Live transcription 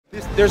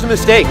There's a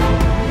mistake.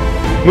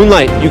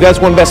 Moonlight, you guys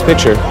won Best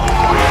Picture.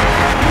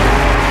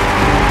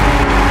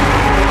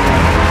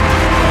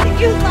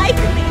 You like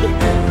me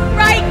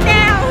right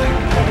now.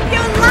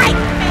 You like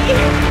me.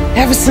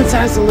 Ever since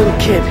I was a little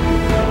kid,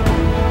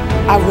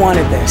 I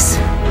wanted this.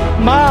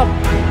 Mom,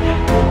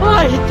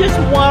 I just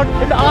want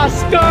an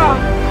Oscar.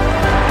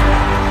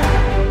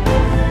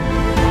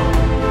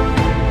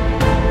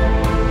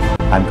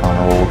 I'm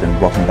Connor Old,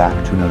 and welcome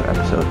back to another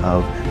episode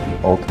of the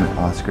Ultimate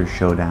Oscar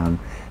Showdown.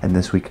 And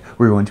this week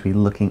we're going to be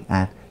looking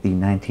at the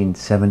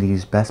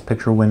 1970s Best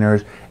Picture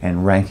winners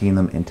and ranking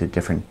them into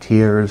different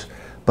tiers.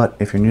 But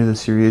if you're new to the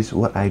series,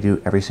 what I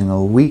do every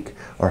single week,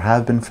 or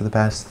have been for the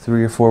past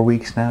 3 or 4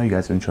 weeks now, you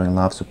guys have been showing a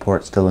lot of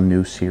support. Still a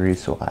new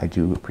series, so I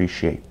do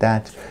appreciate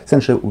that.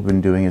 Essentially what we've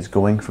been doing is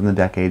going from the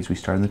decades. We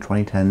started in the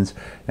 2010s,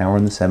 now we're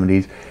in the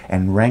 70s,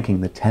 and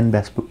ranking the 10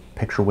 Best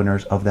Picture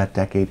winners of that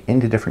decade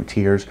into different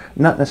tiers.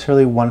 Not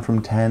necessarily 1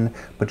 from 10,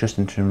 but just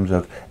in terms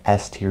of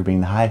S tier being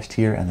the highest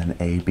tier, and then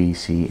A, B,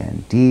 C,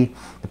 and D,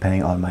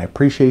 depending on my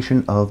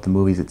appreciation of the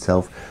movies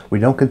itself. We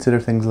don't consider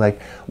things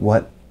like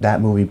what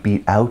that movie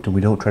beat out, and we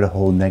don't try to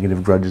hold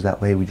negative grudges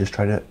that way. We just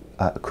try to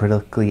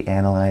critically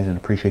analyze and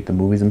appreciate the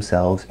movies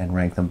themselves and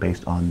rank them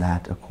based on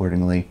that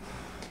accordingly.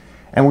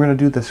 And we're going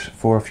to do this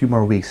for a few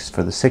more weeks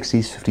for the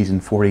 60s, 50s,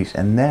 and 40s,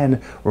 and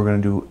then we're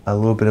going to do a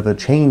little bit of a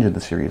change in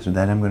the series, and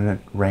then I'm going to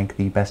rank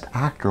the Best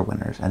Actor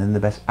winners and then the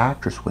Best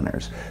Actress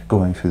winners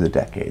going through the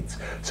decades.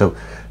 So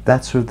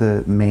that's sort of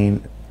the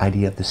main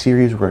idea of the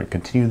series. We're going to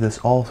continue this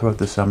all throughout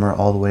the summer,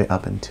 all the way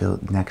up until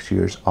next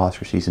year's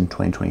Oscar season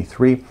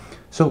 2023.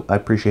 So I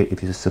appreciate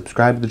if you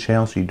subscribe to the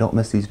channel so you don't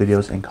miss these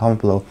videos, and comment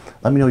below.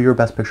 Let me know your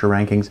Best Picture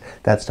rankings.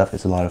 That stuff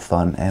is a lot of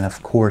fun. And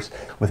of course,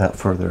 without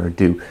further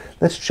ado,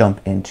 let's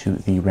jump into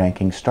the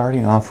rankings,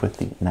 starting off with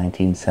the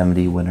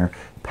 1970 winner,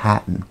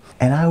 Patton.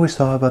 And I always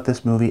thought about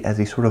this movie as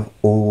a sort of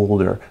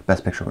older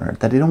Best Picture winner,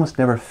 that it almost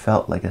never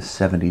felt like a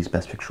 70s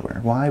Best Picture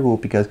winner. Why? Well,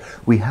 because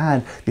we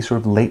had these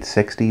sort of late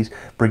 60s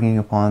bringing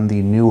upon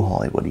the new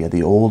Hollywood. You had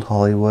the old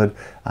Hollywood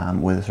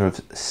with a sort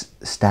of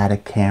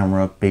static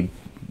camera, big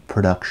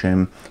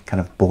production,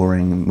 kind of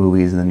boring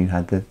movies, and then you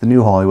had the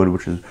new Hollywood,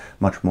 which is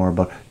much more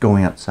about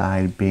going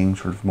outside, being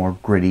sort of more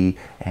gritty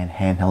and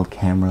handheld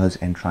cameras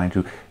and trying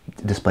to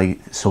display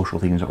social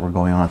themes that were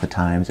going on at the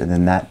times. And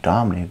then that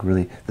dominated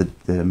really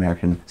the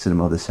American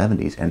cinema of the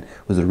 70s, and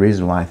was the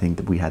reason why I think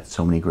that we had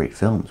so many great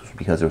films, was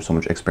because there was so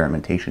much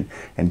experimentation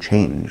and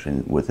change,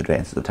 and with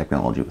advances of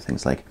technology, with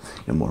things like,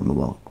 you know,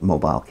 more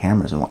mobile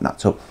cameras and whatnot.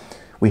 So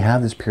we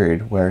have this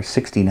period where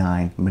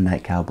 69,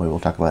 Midnight Cowboy, we'll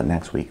talk about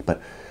next week,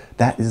 but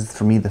that is,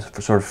 for me, the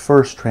sort of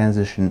first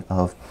transition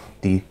of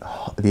the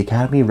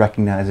Academy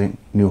recognizing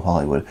New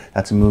Hollywood.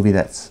 That's a movie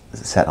that's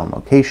set on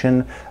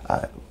location,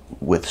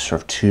 with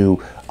sort of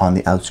two on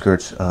the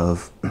outskirts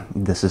of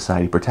the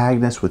society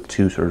protagonists, with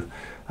two sort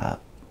of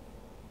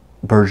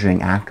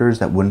burgeoning actors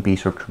that wouldn't be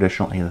sort of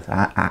traditional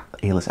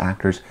A-list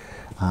actors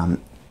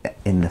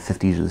in the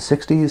 50s or the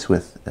 60s,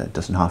 with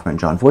Dustin Hoffman and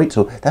John Voight.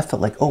 So that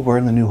felt like, oh, we're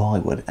in the new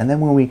Hollywood. And then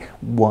when we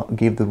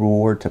gave the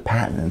reward to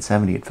Patton in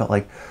 70, it felt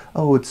like,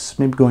 oh, it's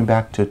maybe going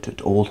back to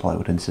old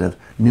Hollywood instead of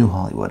new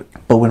Hollywood.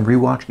 But when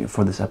rewatching it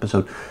for this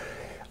episode,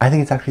 I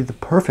think it's actually the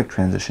perfect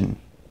transition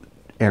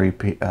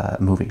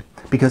movie,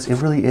 because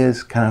it really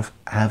is kind of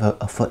have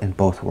a foot in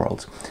both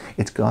worlds.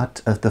 It's got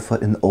the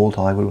foot in the old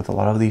Hollywood with a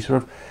lot of these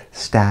sort of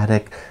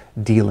static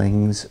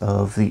dealings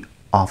of the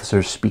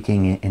officers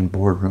speaking in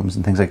boardrooms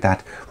and things like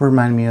that.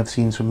 Remind me of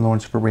scenes from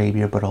Lawrence of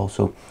Arabia, but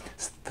also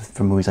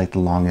from movies like The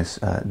Longest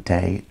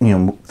Day, you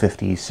know,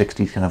 50s,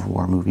 60s kind of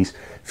war movies.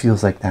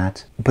 Feels like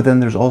that. But then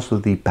there's also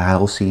the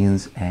battle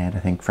scenes, and I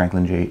think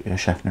Franklin J.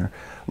 Schaffner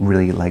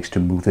really likes to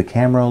move the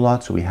camera a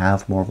lot, so we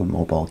have more of a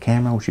mobile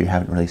camera, which you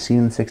haven't really seen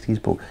in the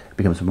 60s, but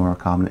becomes more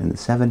common in the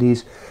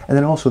 70s. And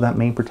then also that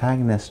main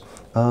protagonist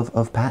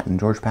of Patton,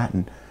 George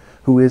Patton,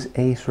 who is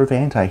a sort of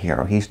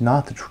anti-hero. He's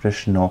not the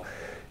traditional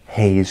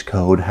Hays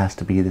Code, has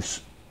to be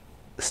this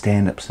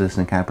stand-up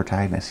citizen kind of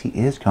protagonist. He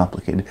is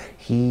complicated.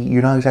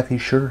 You're not exactly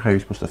sure how you're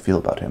supposed to feel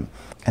about him.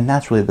 And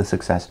that's really the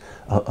success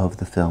of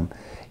the film.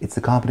 It's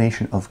the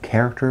combination of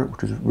character,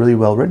 which is really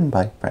well written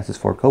by Francis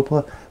Ford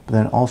Coppola, but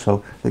then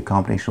also the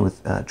combination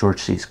with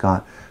George C.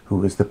 Scott,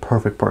 who is the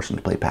perfect person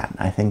to play Patton.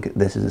 I think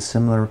this is a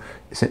similar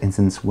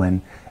instance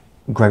when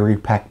Gregory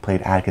Peck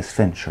played Atticus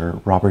Finch,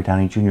 or Robert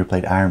Downey Jr.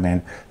 played Iron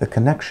Man. The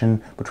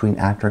connection between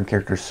actor and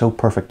character is so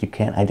perfect you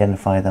can't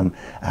identify them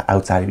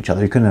outside of each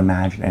other. You couldn't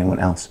imagine anyone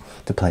else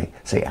to play,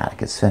 say,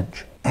 Atticus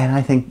Finch. And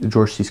I think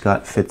George C.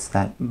 Scott fits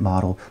that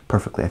model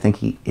perfectly. I think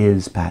he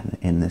is Patton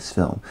in this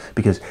film,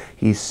 because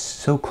he's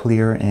so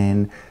clear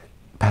in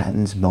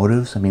Patton's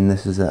motives. I mean,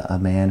 this is a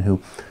man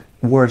who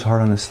wore his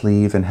heart on his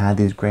sleeve and had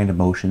these grand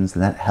emotions,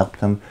 and that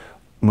helped him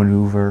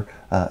maneuver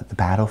the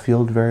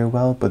battlefield very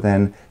well, but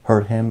then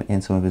hurt him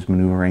in some of his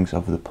maneuverings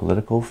of the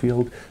political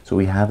field. So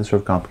we have this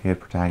sort of complicated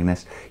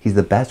protagonist. He's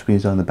the best when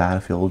he's on the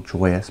battlefield,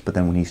 joyous, but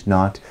then when he's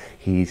not,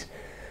 he's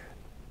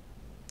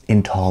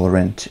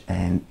intolerant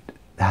and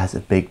has a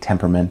big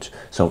temperament.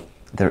 So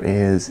there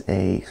is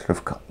a sort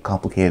of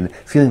complicated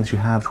feeling that you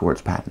have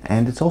towards Patton.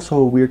 And it's also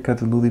a weird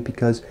kind of movie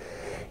because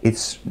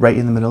it's right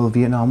in the middle of the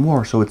Vietnam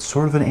War, so it's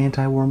sort of an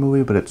anti-war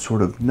movie, but it's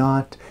sort of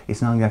not.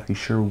 It's not exactly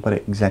sure what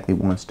it exactly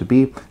wants to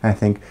be, and I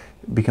think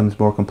it becomes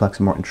more complex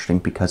and more interesting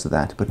because of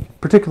that, but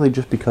particularly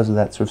just because of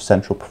that sort of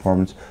central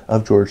performance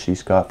of George C.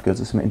 Scott, because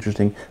there's some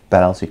interesting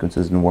battle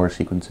sequences and war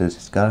sequences.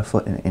 It's got a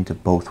foot into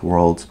both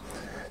worlds.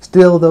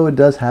 Still, though, it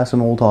does have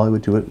some old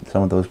Hollywood to it.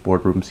 Some of those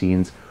boardroom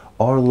scenes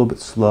are a little bit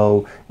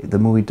slow. The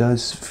movie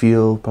does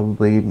feel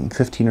probably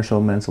 15 or so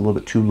minutes a little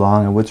bit too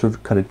long. I would sort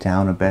of cut it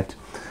down a bit.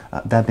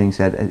 That being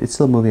said, it's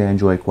still a movie I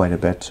enjoy quite a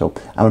bit, so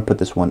I'm going to put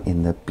this one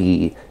in the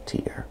B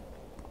tier.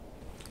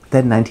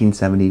 Then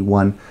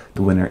 1971,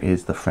 the winner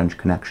is The French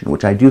Connection,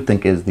 which I do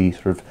think is the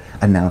sort of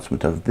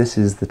announcement of this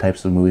is the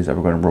types of movies that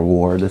we're going to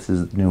reward. This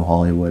is new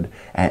Hollywood.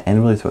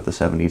 And really throughout the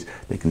 70s,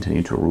 they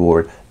continue to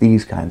reward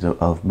these kinds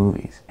of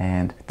movies.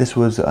 And this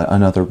was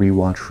another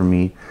rewatch for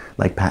me,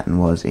 like Patton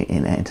was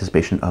in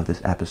anticipation of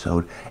this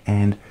episode.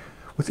 And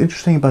what's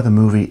interesting about the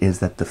movie is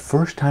that the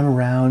first time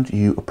around,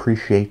 you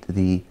appreciate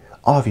the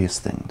obvious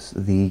things.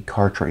 The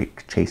car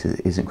chase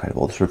is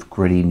incredible, the sort of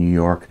gritty New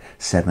York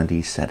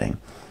 70s setting.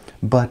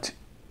 But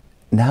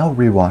now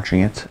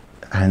rewatching it,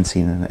 I hadn't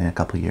seen it in a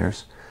couple of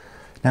years,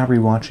 now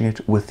rewatching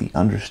it with the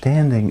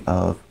understanding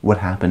of what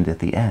happened at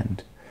the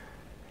end,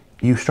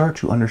 you start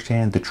to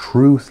understand the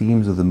true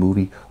themes of the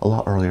movie a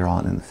lot earlier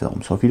on in the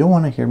film. So if you don't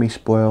want to hear me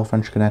spoil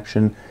French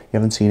Connection, you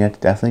haven't seen it,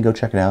 definitely go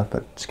check it out,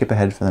 but skip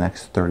ahead for the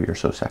next 30 or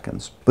so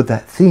seconds. But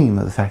that theme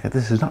of the fact that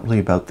this is not really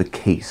about the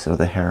case or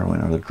the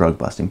heroin or the drug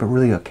busting, but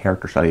really a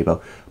character study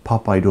about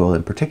Popeye Doyle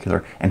in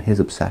particular and his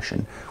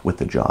obsession with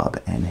the job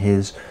and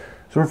his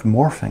sort of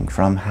morphing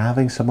from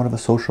having somewhat of a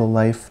social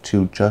life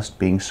to just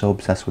being so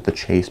obsessed with the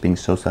chase, being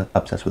so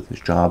obsessed with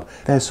his job,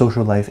 that his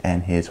social life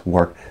and his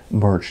work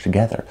merge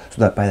together.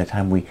 So that by the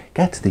time we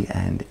get to the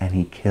end and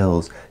he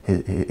kills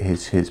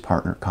his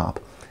partner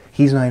cop,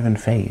 he's not even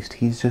fazed.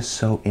 He's just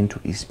so into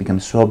it. He's become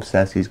so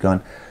obsessed. He's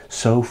gone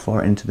so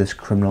far into this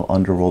criminal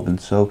underworld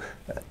and so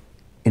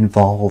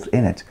involved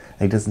in it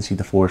that he doesn't see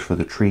the forest for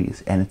the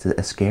trees. And it's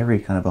a scary,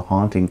 kind of a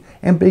haunting,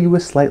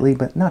 ambiguous slightly,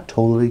 but not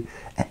totally,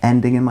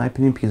 ending in my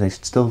opinion, because I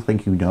still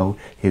think you know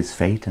his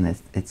fate, and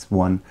it's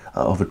one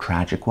of a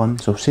tragic one.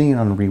 So seeing it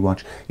on a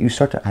rewatch, you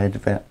start to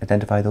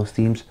identify those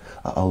themes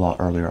a lot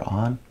earlier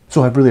on.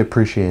 So I've really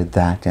appreciated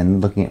that,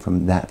 and looking at it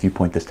from that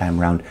viewpoint this time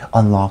around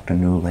unlocked a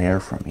new layer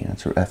for me. And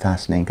it's a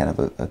fascinating kind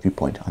of a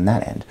viewpoint on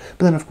that end.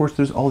 But then, of course,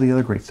 there's all the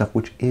other great stuff,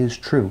 which is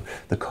true.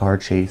 The car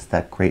chase,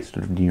 that great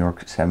sort of New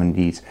York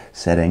 70s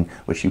setting,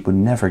 which you would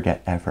never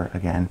get ever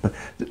again. But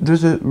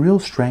there's a real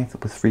strength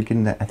with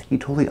Friedkin that I think he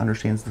totally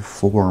understands the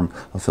form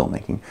of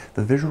filmmaking.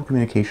 The visual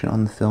communication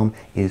on the film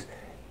is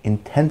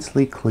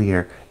intensely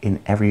clear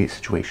in every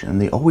situation,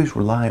 and they always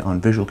rely on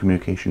visual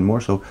communication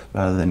more so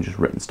rather than just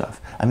written stuff.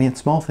 I mean,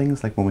 it's small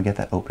things like when we get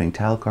that opening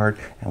title card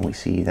and we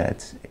see that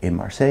it's in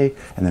Marseille,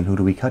 and then who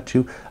do we cut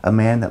to? A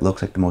man that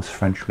looks like the most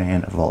French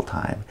man of all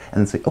time.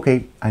 And it's like,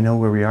 okay, I know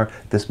where we are.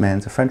 This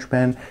man's a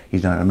Frenchman.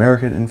 He's not an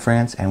American in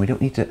France, and we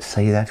don't need to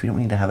say that. We don't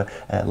need to have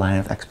a line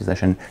of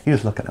exposition. You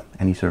just look at him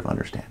and you sort of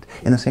understand.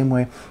 In the same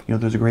way, you know,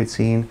 there's a great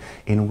scene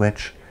in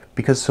which,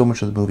 because so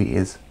much of the movie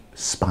is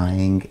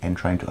spying and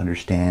trying to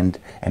understand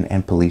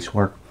and police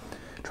work,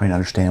 trying to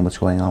understand what's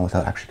going on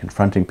without actually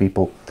confronting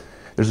people.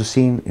 There's a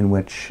scene in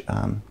which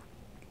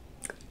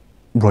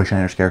Roy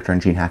Schneider's character and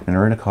Gene Hackman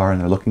are in a car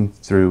and they're looking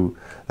through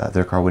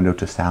their car window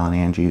to Sal and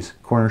Angie's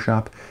corner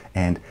shop,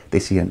 and they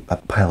see a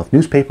pile of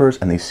newspapers,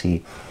 and they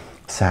see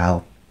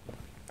Sal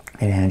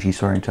and Angie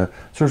starting to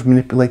sort of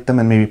manipulate them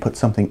and maybe put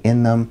something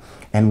in them.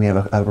 And we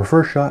have a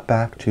reverse shot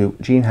back to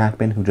Gene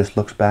Hackman, who just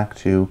looks back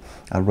to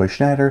Roy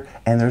Schneider,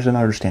 and there's an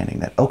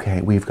understanding that,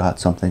 okay, we've got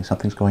something's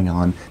going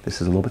on.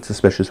 This is a little bit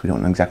suspicious. We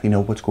don't exactly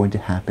know what's going to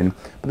happen,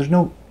 but there's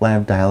no line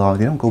of dialogue.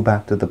 They don't go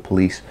back to the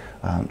police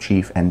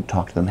chief and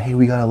talk to them. Hey,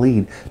 we got a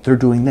lead. They're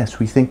doing this.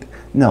 We think,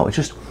 no, it's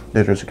just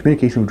that there's a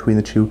communication between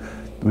the two.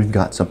 We've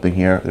got something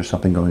here, there's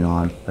something going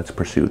on, let's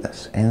pursue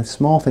this. And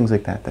small things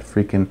like that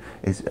Friedkin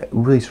is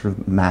really sort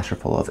of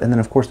masterful of. And then,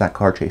 of course, that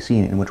car chase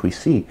scene in which we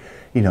see,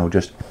 you know,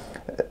 just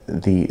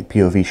the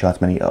POV shots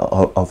many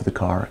of the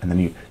car, and then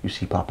you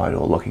see Popeye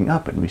Doyle looking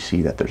up, and we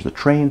see that there's the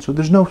train. So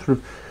there's no sort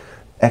of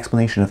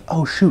explanation of,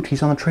 oh shoot,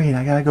 he's on the train,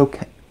 I gotta go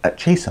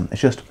chase him.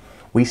 It's just,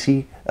 we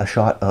see a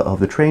shot of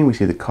the train, we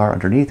see the car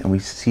underneath, and we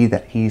see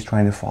that he's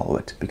trying to follow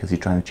it because he's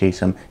trying to chase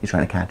him, he's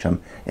trying to catch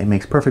him. It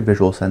makes perfect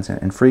visual sense,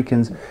 and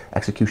Friedkin's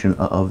execution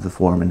of the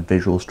form and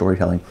visual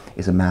storytelling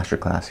is a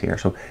masterclass here.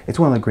 So it's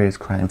one of the greatest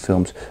crime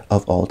films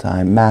of all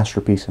time,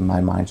 masterpiece in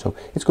my mind, so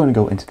it's going to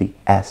go into the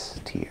S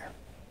tier.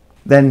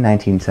 Then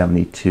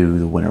 1972,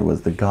 the winner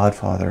was The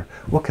Godfather.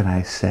 What can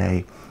I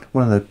say?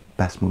 One of the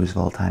best movies of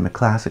all time, a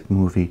classic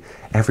movie.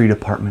 Every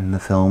department in the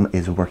film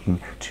is working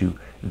to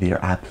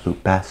their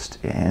absolute best,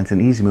 and it's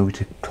an easy movie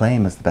to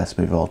claim as the best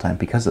movie of all time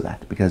because of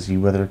that. Because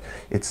whether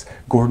it's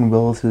Gordon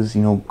Willis's,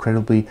 you know,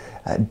 incredibly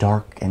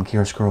dark and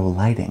chiaroscuro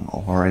lighting,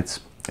 or it's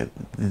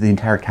the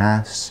entire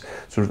cast's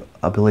sort of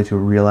ability to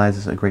realize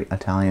it's a great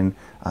Italian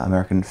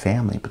American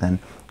family, but then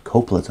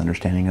Coppola's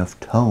understanding of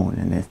tone,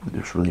 and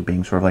it's really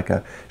being sort of like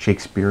a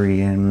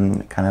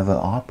Shakespearean kind of an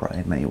opera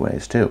in many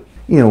ways too.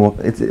 You know,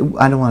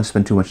 I don't want to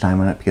spend too much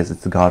time on it because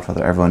it's The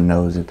Godfather. Everyone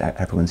knows it.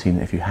 Everyone's seen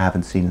it. If you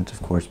haven't seen it,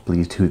 of course,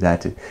 please do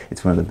that.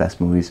 It's one of the best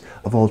movies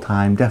of all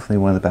time. Definitely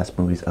one of the best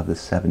movies of the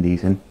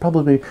 70s, and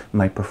probably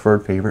my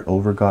preferred favorite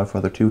over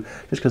Godfather 2,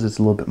 just because it's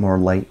a little bit more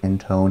light in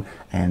tone,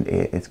 and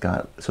it's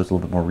a little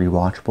bit more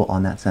rewatchable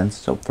on that sense.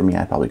 So for me,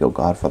 I'd probably go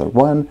Godfather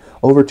 1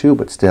 over 2,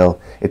 but still,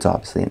 it's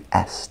obviously an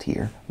S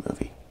tier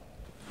movie.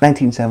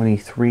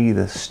 1973,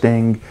 The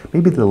Sting,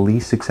 maybe the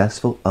least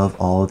successful of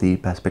all the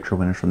Best Picture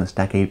winners from this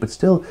decade, but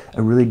still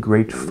a really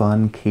great,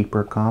 fun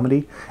caper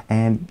comedy.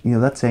 And, you know,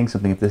 that's saying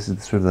something if this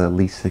is sort of the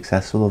least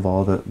successful of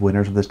all the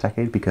winners of this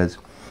decade, because,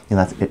 you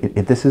know,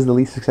 if this is the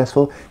least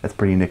successful, that's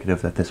pretty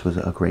indicative that this was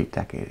a great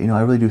decade. You know,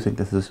 I really do think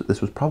this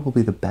was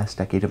probably the best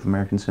decade of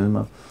American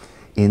cinema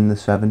in the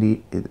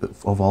 70s,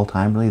 of all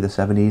time, really. The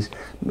 70s,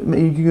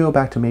 you can go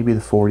back to maybe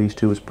the 40s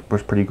too,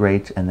 was pretty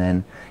great, and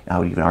then I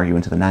would even argue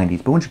into the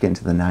 90s. But once you get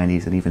into the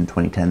 90s and even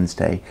 2010s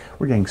day,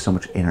 we're getting so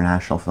much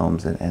international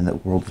films, and the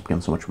world has become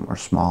so much more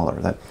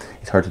smaller that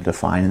it's hard to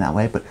define in that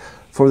way. But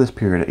for this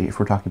period, if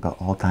we're talking about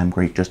all-time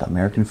great just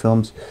American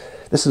films,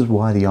 this is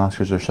why the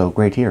Oscars are so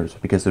great here,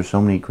 because there's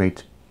so many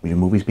great, you know,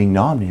 movies being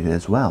nominated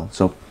as well.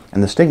 So,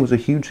 and The Sting was a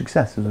huge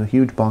success. It was a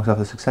huge box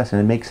office success, and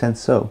it makes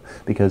sense so,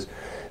 because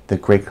the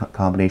great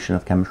combination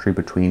of chemistry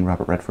between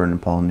Robert Redford and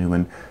Paul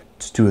Newman,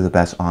 two of the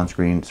best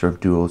on-screen sort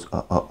of duos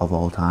of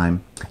all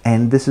time.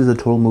 And this is a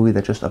total movie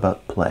that's just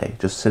about play,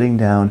 just sitting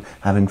down,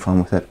 having fun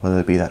with it,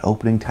 whether it be that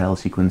opening title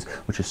sequence,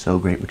 which is so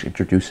great, which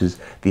introduces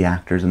the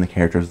actors and the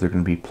characters they're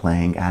going to be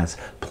playing as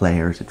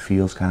players. It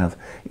feels kind of,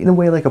 in a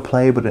way, like a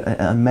play, but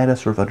a meta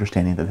sort of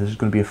understanding that this is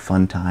going to be a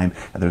fun time,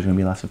 and there's going to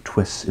be lots of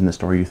twists in the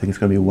story. You think it's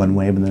going to be one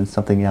way, but then it's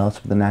something else,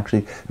 but then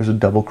actually there's a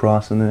double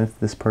cross, and then it's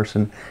this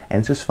person, and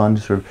it's just fun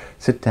to sort of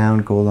sit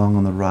down, go along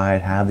on the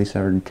ride, have these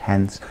sort of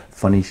intense,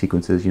 funny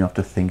sequences. You don't have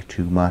to think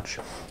too much.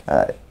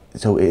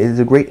 So it is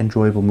a great,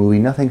 enjoyable movie.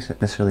 Nothing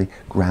necessarily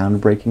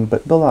groundbreaking,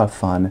 but a lot of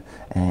fun,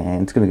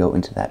 and it's going to go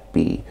into that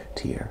B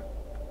tier.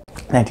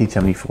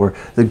 1974,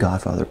 The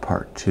Godfather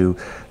Part 2.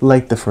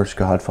 Like the first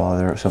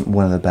Godfather,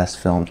 one of the best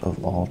films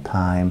of all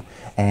time,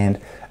 and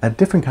a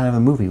different kind of a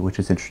movie, which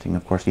is interesting.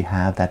 Of course, you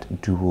have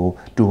that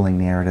dueling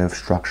narrative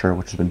structure,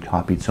 which has been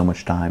copied so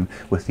much time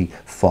with the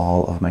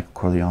fall of Michael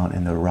Corleone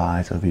and the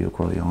rise of Vito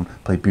Corleone,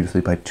 played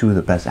beautifully by two of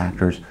the best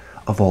actors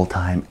of all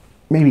time,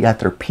 maybe at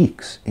their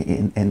peaks,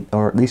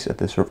 or at least at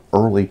the sort of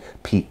early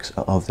peaks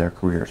of their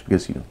careers,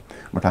 because, you know,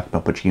 we're talking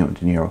about Pacino and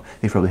De Niro.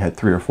 They've probably had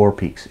 3 or 4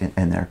 peaks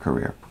in their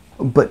career.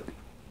 But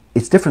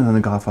it's different than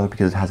The Godfather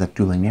because it has that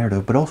dueling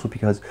narrative, but also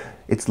because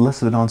it's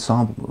less of an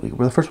ensemble movie,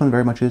 where the first one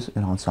very much is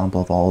an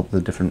ensemble of all the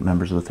different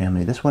members of the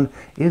family. This one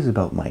is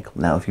about Michael.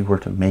 Now, if you were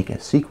to make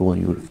a sequel,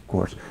 you would, of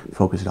course,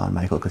 focus it on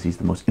Michael because he's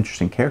the most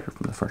interesting character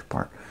from the first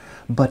part.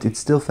 But it's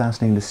still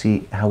fascinating to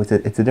see how it's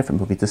a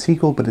different movie. It's a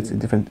sequel, but it's a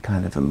different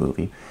kind of a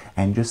movie.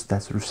 And just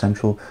that sort of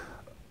central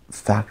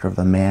factor of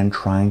the man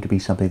trying to be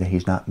something that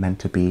he's not meant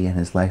to be, and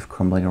his life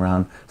crumbling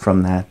around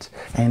from that.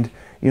 And,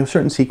 you know,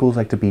 certain sequels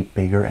like to be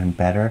bigger and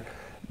better.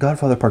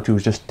 Godfather Part 2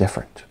 is just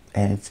different.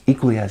 And it's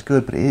equally as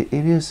good, but it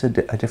is a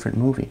different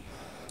movie.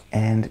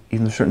 And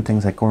even there's certain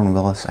things like Gordon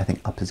Willis, I think,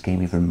 upped his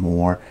game even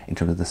more in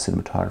terms of the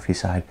cinematography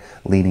side,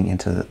 leading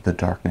into the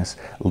darkness,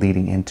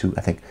 leading into,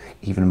 I think,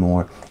 even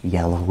more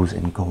yellows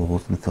and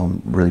golds in the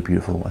film. Really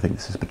beautiful. I think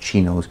this is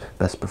Pacino's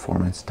best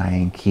performance.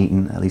 Diane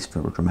Keaton, at least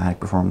for a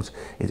dramatic performance,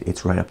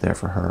 it's right up there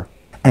for her.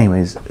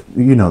 Anyways,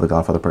 you know The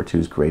Godfather Part 2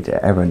 is great.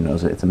 Everyone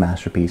knows it. It's a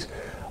masterpiece.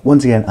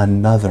 Once again,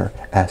 another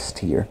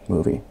S-tier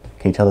movie.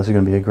 Can you tell this is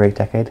going to be a great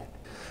decade?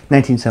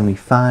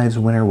 1975's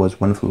winner was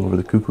One Flew Over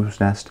the Cuckoo's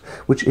Nest,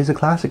 which is a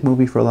classic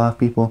movie for a lot of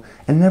people,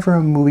 and never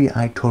a movie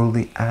I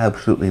totally,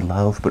 absolutely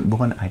love, but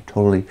one I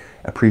totally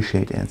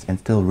appreciate and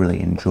still really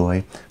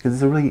enjoy, because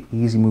it's a really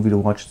easy movie to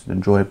watch. It's an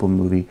enjoyable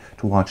movie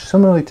to watch,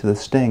 similarly to The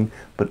Sting,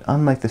 but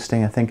unlike The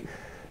Sting, I think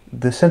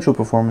the central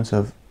performance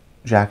of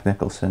Jack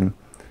Nicholson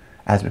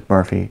as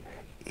McMurphy,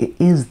 it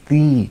is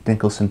the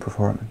Nicholson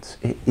performance.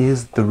 It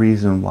is the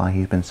reason why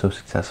he's been so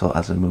successful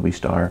as a movie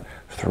star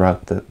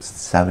throughout the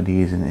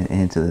 70s and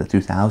into the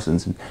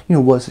 2000s, and, you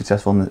know, was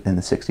successful in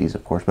the 60s,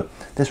 of course, but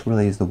this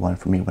really is the one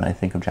for me. When I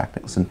think of Jack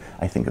Nicholson,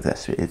 I think of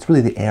this. It's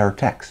really the air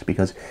text,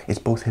 because it's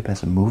both him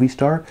as a movie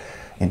star,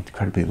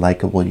 incredibly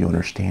likable. You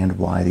understand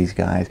why these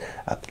guys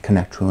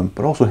connect to him,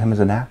 but also him as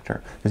an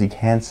actor, because he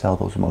can sell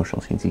those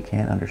emotional scenes. He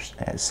can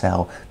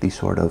sell these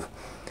sort of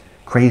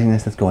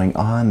craziness that's going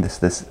on,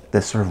 this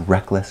sort of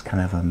reckless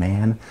kind of a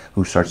man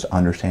who starts to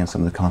understand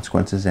some of the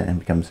consequences and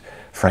becomes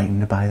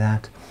frightened by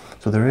that.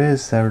 So there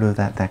is sort of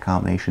that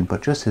combination,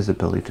 but just his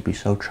ability to be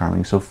so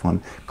charming, so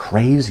fun,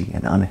 crazy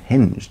and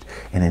unhinged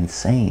and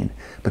insane,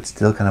 but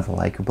still kind of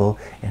likable,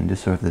 and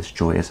just sort of this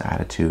joyous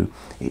attitude.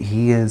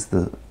 He is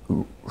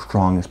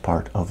strongest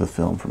part of the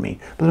film for me.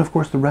 But then, of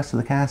course, the rest of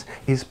the cast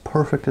is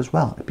perfect as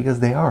well, because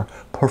they are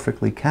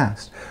perfectly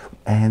cast.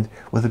 And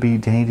whether it be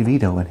Danny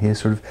DeVito and his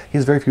sort of, he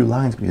has very few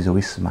lines, but he's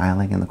always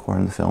smiling in the corner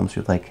of the film,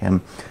 so you like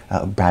him.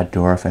 Brad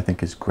Dourif, I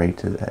think, is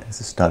great as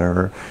a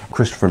stutterer.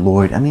 Christopher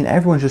Lloyd, I mean,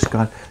 everyone's just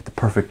got the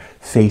perfect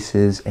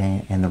faces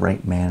and the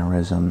right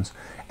mannerisms.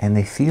 And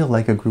they feel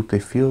like a group, they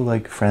feel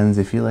like friends,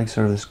 they feel like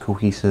sort of this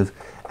cohesive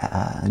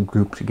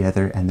group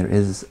together, and there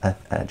is a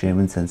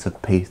genuine sense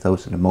of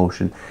pathos and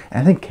emotion.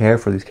 And I think care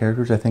for these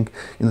characters, I think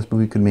this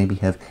movie could maybe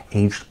have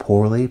aged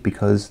poorly,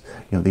 because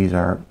these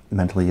are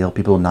mentally ill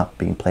people not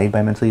being played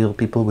by mentally ill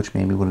people, which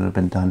maybe wouldn't have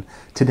been done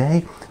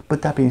today.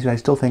 But that being said, I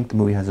still think the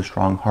movie has a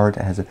strong heart,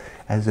 has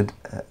an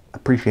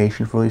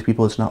appreciation for these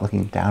people. It's not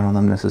looking down on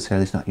them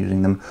necessarily, it's not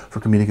using them for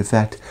comedic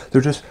effect.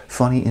 They're just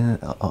funny in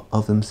and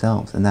of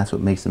themselves, and that's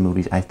what makes the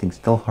movies, I think,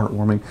 still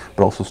heartwarming,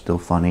 but also still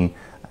funny.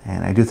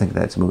 And I do think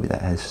that it's a movie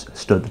that has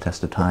stood the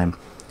test of time.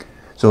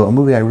 So a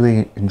movie I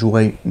really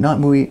enjoy, not a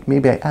movie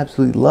maybe I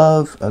absolutely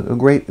love, a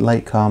great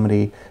light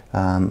comedy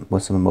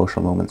with some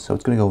emotional moments. So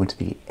it's going to go into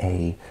the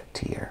A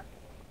tier.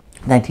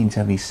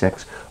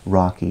 1976,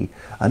 Rocky,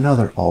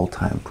 another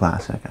all-time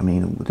classic. I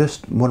mean,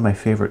 just one of my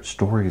favorite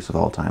stories of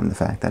all time, the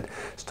fact that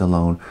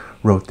Stallone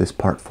wrote this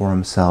part for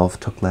himself,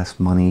 took less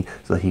money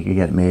so that he could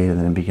get it made, and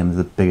then it becomes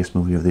the biggest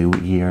movie of the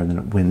year, and then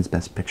it wins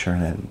Best Picture,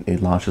 and then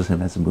it launches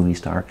him as a movie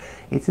star.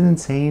 It's an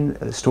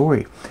insane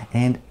story,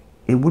 and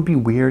it would be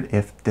weird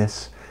if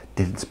this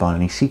didn't spawn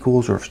any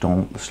sequels, or if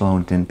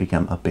Stallone didn't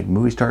become a big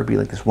movie star. It'd be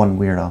like this one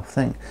weird off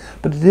thing.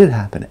 But it did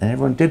happen, and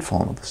everyone did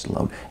fall in love with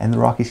Stallone, and the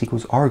Rocky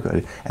sequels are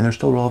good, and they're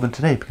still relevant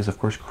today, because of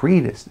course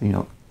Creed is,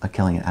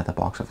 killing it at the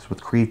box office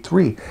with Creed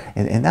 3,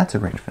 and that's a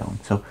great film.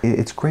 So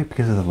it's great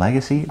because of the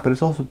legacy, but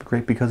it's also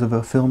great because of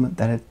a film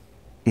that it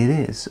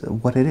is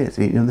what it is.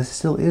 This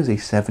still is a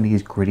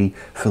 70s gritty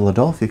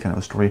Philadelphia kind of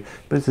a story,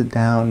 but it's a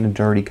down and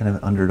dirty kind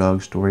of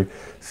underdog story,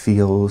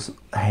 feels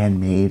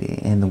handmade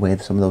in the way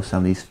that some of those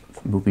 70s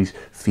movies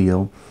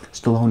feel.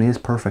 Stallone is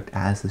perfect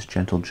as this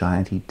gentle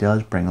giant. He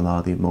does bring a lot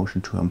of the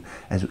emotion to him,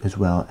 as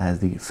well as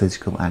the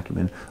physical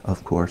acumen,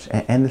 of course.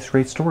 And this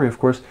great story, of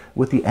course,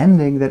 with the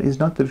ending that is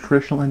not the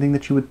traditional ending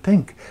that you would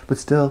think, but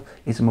still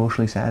it's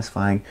emotionally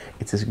satisfying.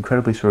 It's this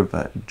incredibly sort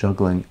of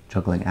juggling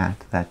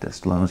act that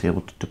Stallone is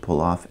able to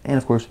pull off. And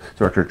of course,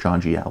 director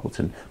John G.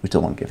 Avildsen, we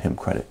still want to give him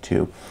credit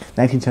too.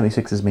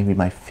 1976 is maybe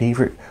my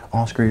favorite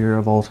Oscar year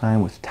of all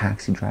time, with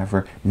Taxi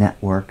Driver,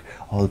 Network,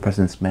 All the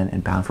President's Men,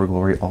 and Bound for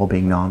Glory all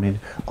being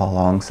nominated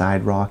alongside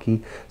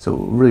Rocky. So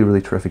really,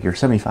 really terrific year.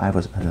 75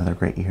 was another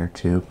great year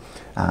too.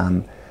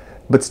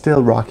 But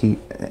still, Rocky,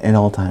 an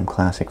all-time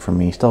classic for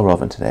me, still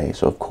relevant today.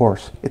 So of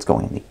course, it's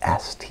going in the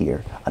S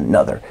tier.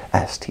 Another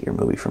S tier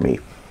movie for me.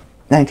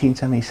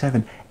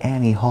 1977,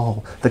 Annie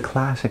Hall, the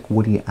classic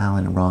Woody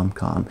Allen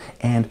rom-com,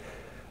 and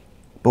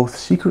both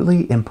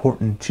secretly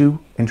important too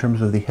in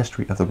terms of the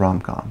history of the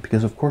rom-com,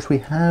 because of course we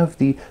have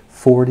the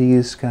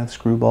 40s kind of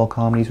screwball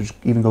comedies, which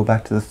even go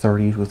back to the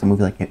 30s with a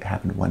movie like It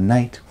Happened One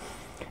Night,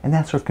 and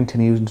that sort of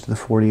continues into the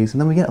 40s,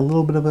 and then we get a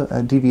little bit of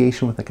a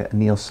deviation with like a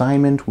Neil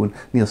Simon, when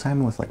Neil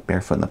Simon was like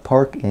Barefoot in the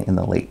Park in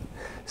the late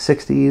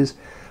 60s,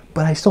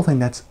 but I still think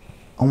that's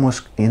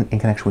almost in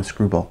connection with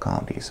screwball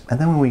comedies. And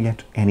then when we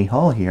get Annie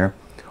Hall here,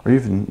 or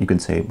even you can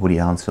say Woody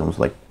Allen's films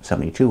like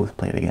 72 with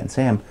Play It Again,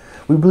 Sam,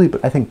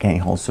 I think Annie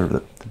Hall is sort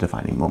of the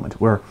defining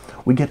moment, where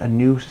we get a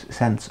new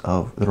sense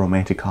of the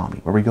romantic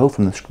comedy, where we go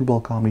from the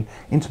screwball comedy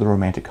into the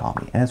romantic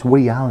comedy, and it's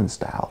Woody Allen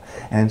style,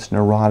 and it's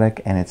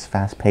neurotic, and it's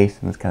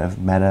fast-paced, and it's kind of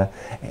meta,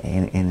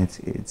 and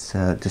it's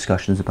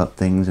discussions about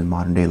things in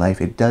modern day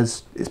life. It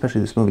does,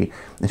 especially this movie,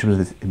 in terms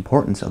of the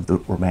importance of the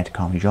romantic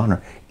comedy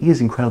genre,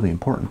 is incredibly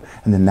important,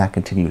 and then that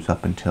continues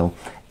up until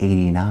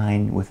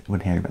 89 with When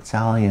Harry Met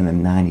Sally, and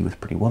then 90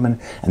 with Pretty Woman,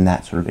 and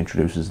that sort of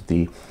introduces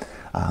the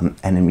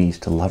enemies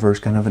to lovers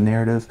kind of a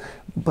narrative.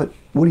 But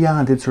Woody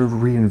Allen did sort of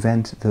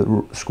reinvent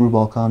the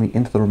screwball comedy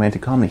into the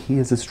romantic comedy. He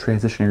has this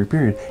transitionary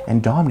period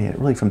and dominated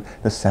really from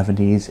the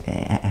 70s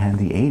and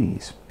the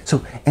 80s.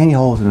 So Annie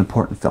Hall is an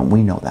important film,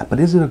 we know that,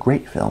 but is it a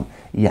great film?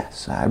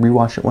 Yes. I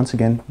rewatched it once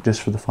again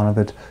just for the fun of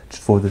it,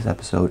 just for this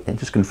episode, and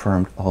just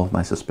confirmed all of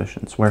my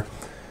suspicions, where,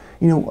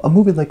 a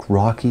movie like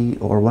Rocky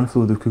or One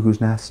Flew Over the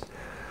Cuckoo's Nest,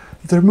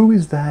 they're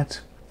movies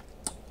that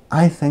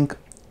I think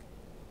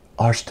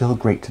are still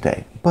great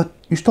today, but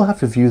you still have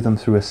to view them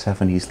through a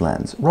 70s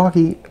lens.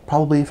 Rocky,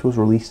 probably if it was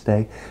released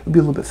today, it would be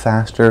a little bit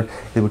faster.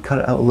 It would cut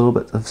out a little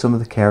bit of some of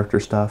the character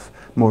stuff,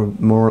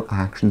 more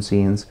action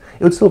scenes.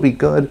 It would still be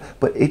good,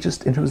 but it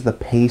just, in terms of the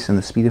pace and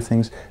the speed of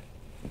things,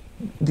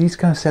 these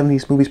kind of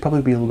 70s movies probably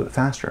would be a little bit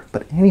faster.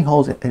 But Annie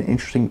Hall is an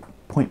interesting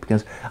point,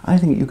 because I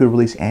think you could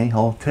release Annie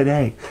Hall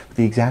today with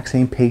the exact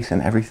same pace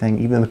and everything,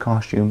 even the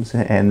costumes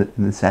and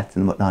the sets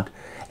and whatnot,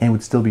 and it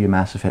would still be a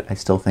massive hit. I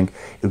still think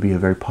it would be a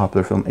very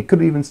popular film. It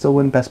could even still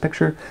win Best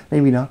Picture,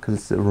 maybe not, because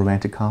it's a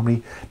romantic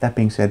comedy. That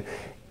being said,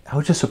 I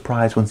was just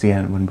surprised once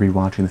again when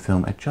rewatching the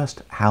film at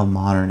just how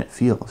modern it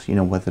feels,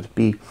 whether it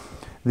be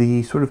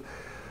the sort of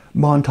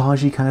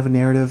montagey kind of a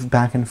narrative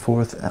back and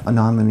forth, a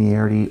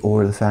non-linearity,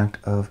 or the fact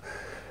of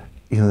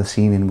you know, the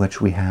scene in which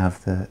we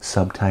have the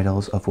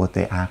subtitles of what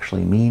they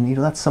actually mean, you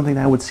know, that's something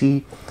that I would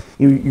see,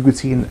 you could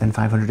see in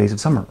 500 Days of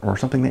Summer, or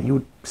something that you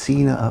would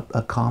see in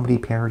a comedy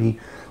parody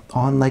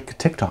on like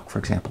TikTok, for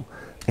example.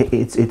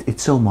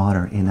 It's so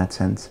modern in that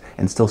sense,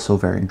 and still so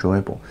very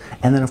enjoyable.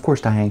 And then of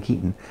course Diane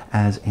Keaton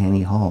as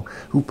Annie Hall,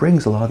 who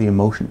brings a lot of the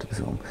emotion to the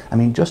film. I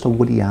mean, just a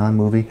Woody Allen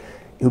movie,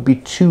 it would be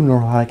too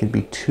neurotic, it'd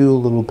be too a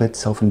little bit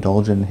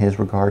self-indulgent in his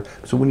regard.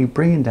 So when you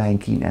bring in Diane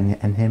Keaton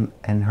and him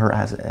and her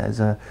as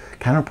a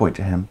counterpoint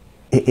to him,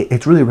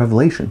 it's really a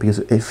revelation, because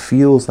it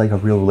feels like a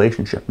real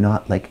relationship,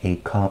 not like a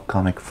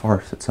comic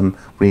farce that some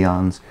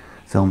Rian's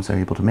films are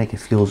able to make. It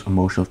feels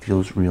emotional,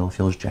 feels real,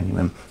 feels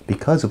genuine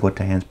because of what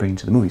Diane's bringing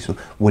to the movie. So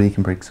Woody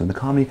can bring some of the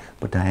comedy,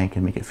 but Diane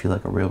can make it feel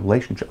like a real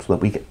relationship, so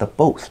that we get the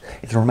both.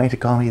 It's a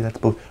romantic comedy that's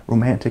both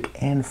romantic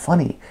and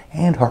funny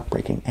and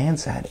heartbreaking and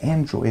sad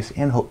and joyous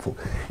and hopeful.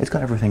 It's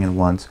got everything in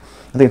once.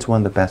 I think it's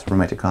one of the best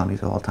romantic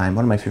comedies of all time,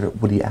 one of my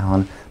favorite Woody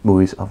Allen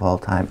movies of all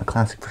time, a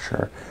classic for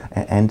sure,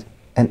 and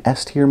an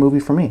S-tier movie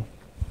for me.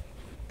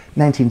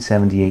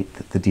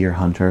 1978, The Deer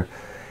Hunter.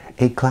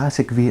 A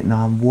classic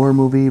Vietnam War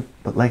movie,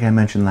 but like I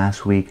mentioned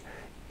last week,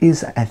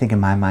 is, I think in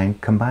my mind,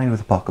 combined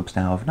with Apocalypse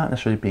Now, of not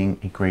necessarily being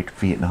a great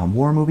Vietnam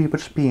War movie, but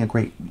just being a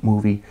great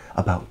movie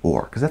about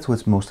war, because that's what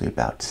it's mostly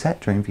about,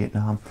 set during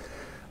Vietnam,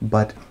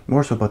 but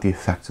more so about the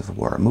effects of the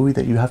war. A movie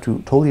that you have to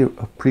totally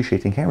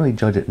appreciate and can't really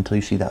judge it until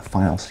you see that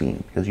final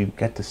scene, because you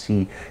get to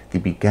see the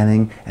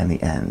beginning and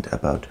the end,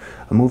 about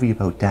a movie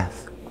about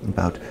death,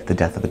 about the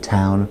death of a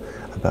town,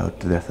 about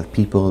the death of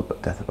people,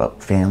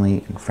 about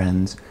family and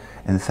friends,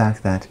 and the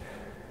fact that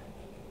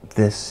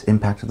this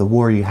impact of the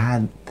war, you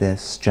had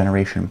this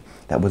generation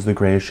that was the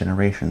greatest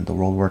generation, the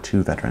World War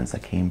II veterans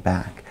that came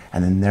back,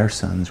 and then their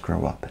sons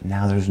grow up, and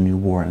now there's a new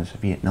war, and there's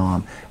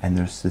Vietnam, and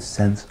there's this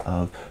sense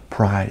of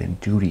pride and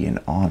duty and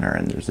honor,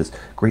 and there's this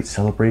great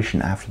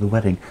celebration after the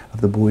wedding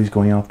of the boys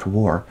going off to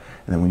war.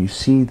 And then when you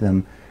see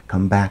them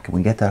come back, and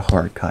we get that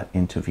hard cut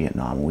into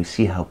Vietnam, and we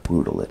see how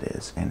brutal it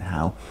is, and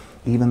how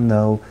even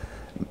though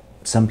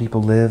some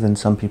people live and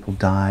some people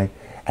die,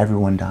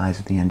 everyone dies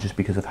at the end, just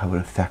because of how it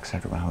affects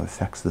everyone, how it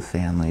affects the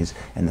families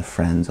and the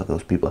friends of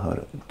those people, how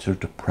it sort of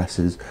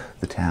depresses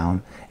the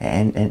town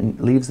and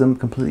leaves them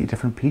completely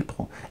different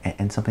people,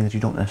 and something that you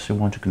don't necessarily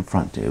want to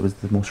confront. It was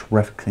the most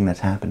horrific thing that's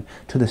happened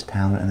to this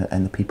town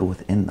and the people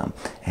within them.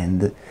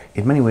 And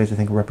in many ways, I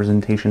think a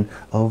representation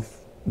of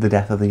the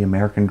death of the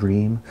American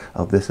dream,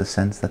 of this a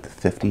sense that the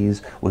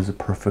 50s was a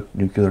perfect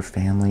nuclear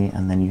family,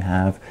 and then you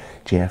have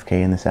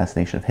JFK and the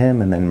assassination of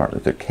him, and then Martin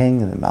Luther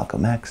King, and then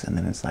Malcolm X, and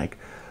then it's like,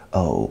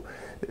 oh,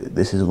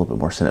 this is a little bit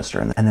more sinister.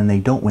 And then they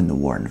don't win the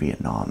war in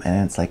Vietnam.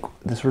 And it's like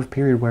this sort of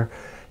period where,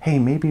 hey,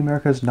 maybe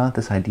America's not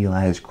this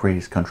idealized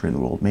greatest country in the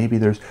world. Maybe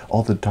there's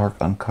all the dark,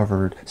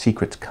 uncovered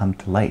secrets come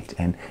to light.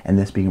 And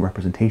this being a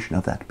representation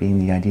of that, being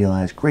the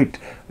idealized, great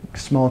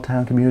small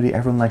town community,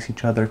 everyone likes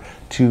each other,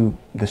 to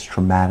this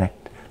traumatic,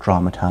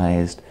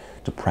 traumatized,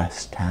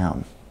 depressed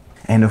town.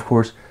 And of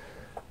course,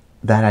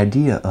 that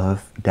idea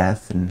of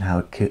death and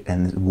how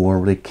and war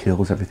really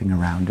kills everything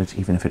around it,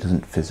 even if it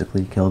doesn't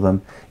physically kill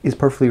them, is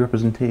perfectly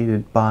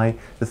represented by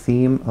the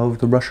theme of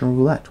the Russian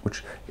roulette,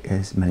 which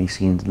is many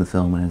scenes in the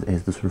film and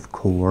is the sort of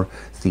core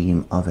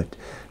theme of it,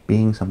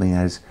 being something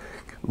that is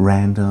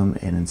random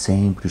and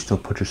insane, but you still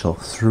put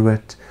yourself through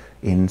it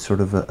in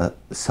sort of a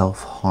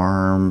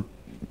self-harm,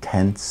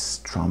 tense,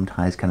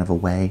 traumatized kind of a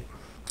way.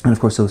 And of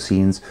course those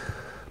scenes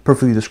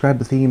perfectly describe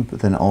the theme,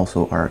 but then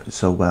also are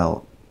so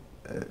well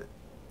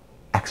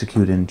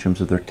executed in terms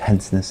of their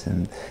tenseness,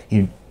 and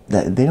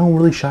they don't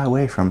really shy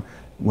away from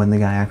when the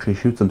guy actually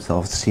shoots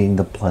himself, seeing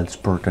the blood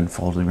spurt and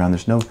fall to the ground.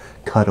 There's no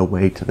cut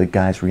away to the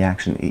guy's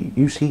reaction.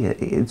 You see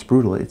it. It's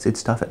brutal.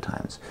 It's tough at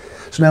times.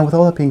 So now, with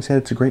all that being said,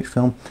 it's a great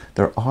film.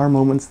 There are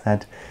moments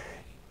that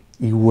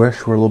you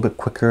wish were a little bit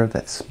quicker,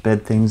 that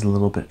sped things a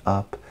little bit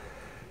up.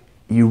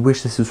 You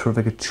wish this was sort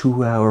of like a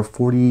 2-hour,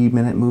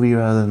 40-minute movie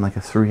rather than like a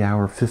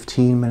 3-hour,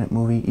 15-minute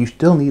movie. You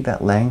still need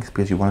that length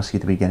because you want to see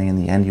the beginning and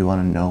the end. You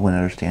want to know and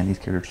understand these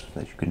characters so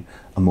that you can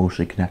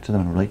emotionally connect to them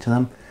and relate to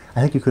them.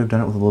 I think you could have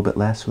done it with a little bit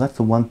less, so that's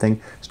the one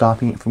thing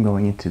stopping it from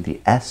going into the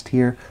S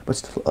tier, but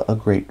still a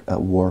great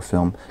war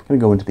film. Going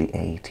to go into the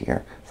A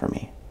tier for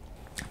me.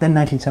 Then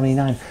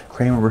 1979,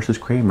 Kramer versus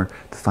Kramer,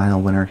 the final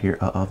winner here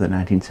of the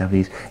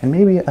 1970s, and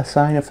maybe a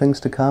sign of things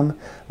to come.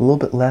 A little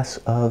bit less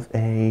of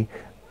a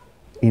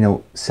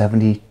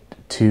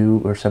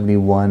 72 or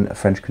 71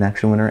 French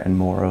Connection winner, and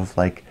more of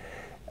like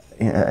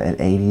an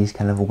 80s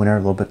kind of a winner, a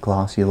little bit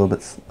glossy, a little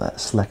bit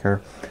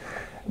slicker.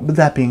 But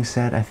that being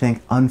said, I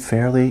think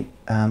unfairly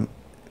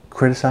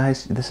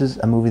criticized. This is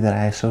a movie that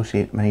I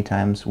associate many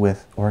times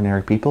with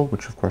Ordinary People,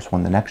 which of course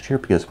won the next year,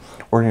 because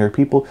Ordinary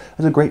People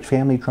is a great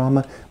family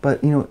drama, but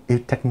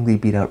it technically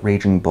beat out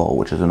Raging Bull,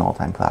 which is an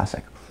all-time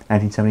classic.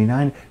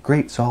 1979,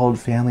 great solid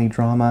family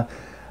drama,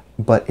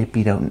 but it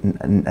beat out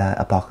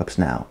Apocalypse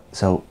Now.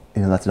 So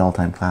that's an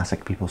all-time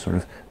classic. People sort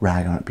of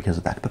rag on it because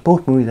of that. But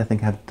both movies, I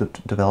think, have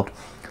developed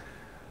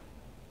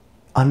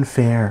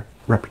unfair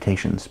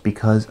reputations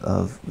because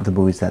of the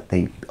movies that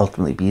they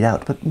ultimately beat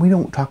out. But we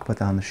don't talk about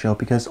that on the show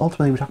because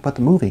ultimately we talk about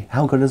the movie.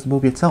 How good is the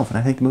movie itself? And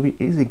I think the movie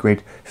is a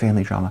great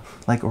family drama,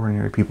 like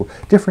Ordinary People.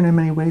 Different in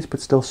many ways,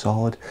 but still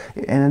solid,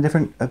 and a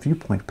different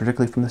viewpoint,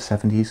 particularly from the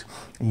 70s.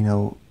 You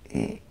know,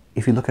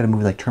 if you look at a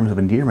movie like Terms of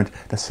Endearment,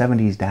 the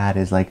 70s dad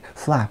is like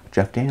Flap,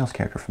 Jeff Daniels'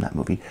 character from that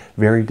movie.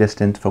 Very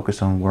distant,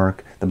 focused on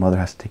work. The mother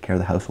has to take care of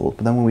the household.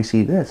 But then when we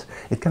see this,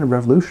 it's kind of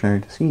revolutionary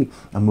to see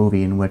a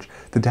movie in which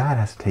the dad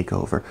has to take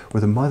over,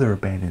 where the mother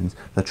abandons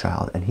the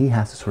child, and he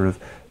has to sort of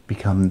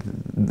become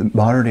the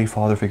modern-day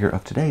father figure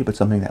of today, but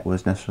something that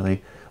wasn't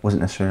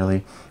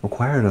necessarily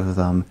required of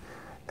them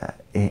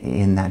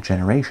in that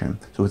generation.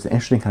 So it's an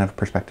interesting kind of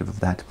perspective of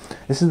that.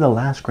 This is the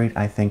last great,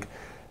 I think,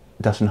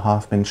 Dustin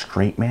Hoffman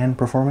straight man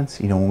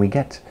performance. You know, when we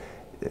get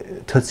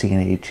Tootsie in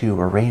 82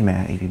 or Rain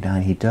Man in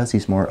 89, he does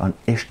these more on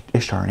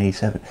Ishtar in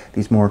 87,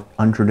 these more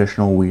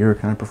untraditional, weird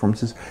kind of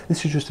performances.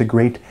 This is just a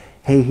great,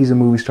 hey, he's a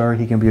movie star,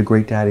 he can be a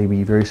great dad, he'd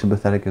be very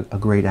sympathetic, a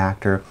great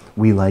actor,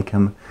 we like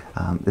him.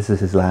 This is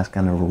his last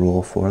kind of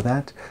role for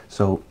that.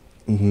 So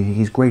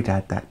he's great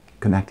at that,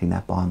 connecting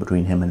that bond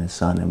between him and his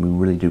son, and we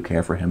really do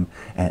care for him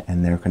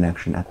and their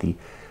connection at the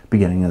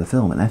beginning of the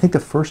film. And I think the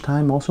first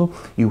time also,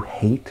 you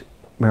hate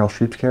Meryl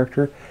Streep's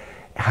character.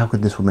 How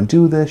could this woman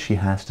do this? She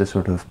has to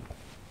sort of,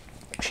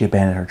 she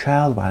abandoned her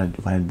child. Why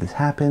did this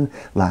happen?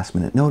 Last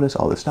minute notice,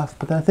 all this stuff.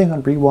 But then I think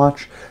on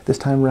rewatch this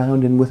time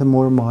around and with a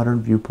more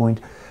modern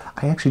viewpoint,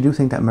 I actually do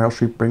think that Meryl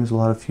Streep brings a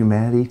lot of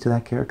humanity to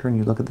that character. And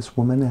you look at this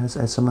woman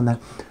as someone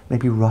that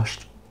maybe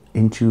rushed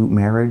into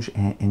marriage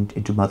and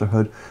into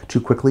motherhood too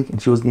quickly,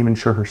 and she wasn't even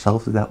sure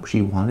herself that what she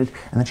wanted,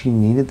 and then she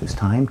needed this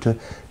time to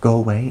go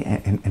away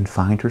and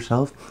find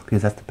herself,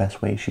 because that's the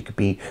best way she could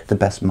be the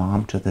best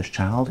mom to this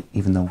child,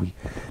 even though we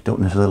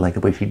don't necessarily like the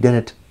way she did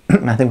it.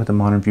 I think with the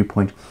modern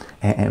viewpoint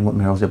and what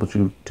Meryl's able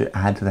to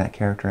add to that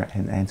character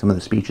and some of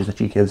the speeches that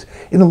she gives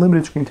in the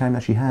limited screen time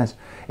that she has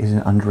is an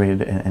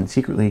underrated and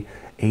secretly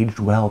aged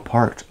well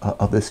part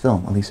of this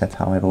film. At least that's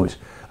how I've always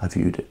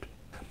viewed it.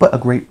 But a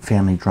great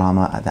family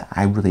drama that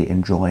I really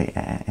enjoy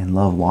and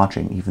love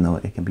watching, even though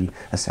it can be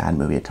a sad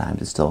movie at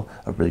times. It's still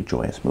a really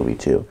joyous movie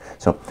too.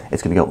 So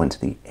it's going to go into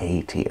the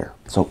A tier.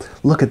 So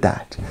look at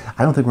that.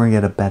 I don't think we're going to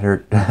get a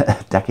better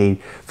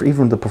decade for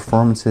even the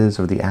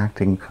performances or the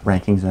acting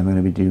rankings that I'm going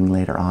to be doing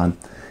later on.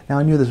 Now,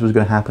 I knew this was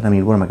going to happen. I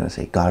mean, what am I going to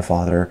say?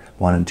 Godfather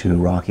 1 and 2,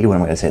 Rocky. What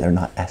am I going to say? They're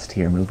not S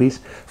tier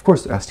movies. Of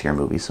course they're S tier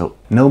movies. So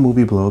no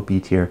movie below B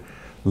tier.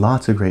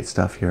 Lots of great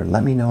stuff here.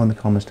 Let me know in the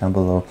comments down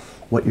below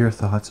what your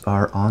thoughts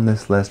are on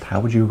this list. How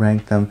would you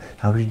rank them?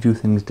 How would you do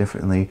things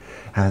differently?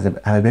 Have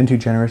I been too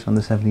generous on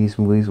the 70s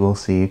movies? We'll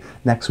see.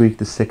 Next week,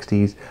 the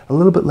 60s. A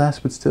little bit less,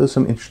 but still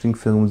some interesting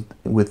films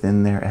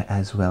within there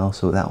as well.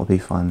 So that will be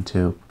fun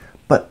too.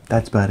 But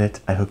that's about it.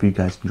 I hope you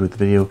guys enjoyed the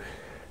video.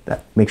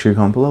 Make sure you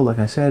comment below, like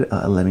I said.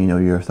 Let me know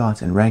your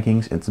thoughts and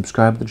rankings, and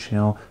subscribe to the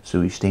channel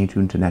so you stay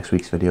tuned to next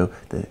week's video,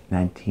 the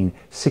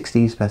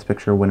 1960s Best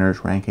Picture winners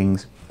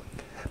rankings.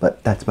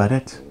 But that's about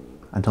it.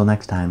 Until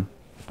next time,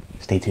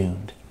 stay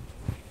tuned.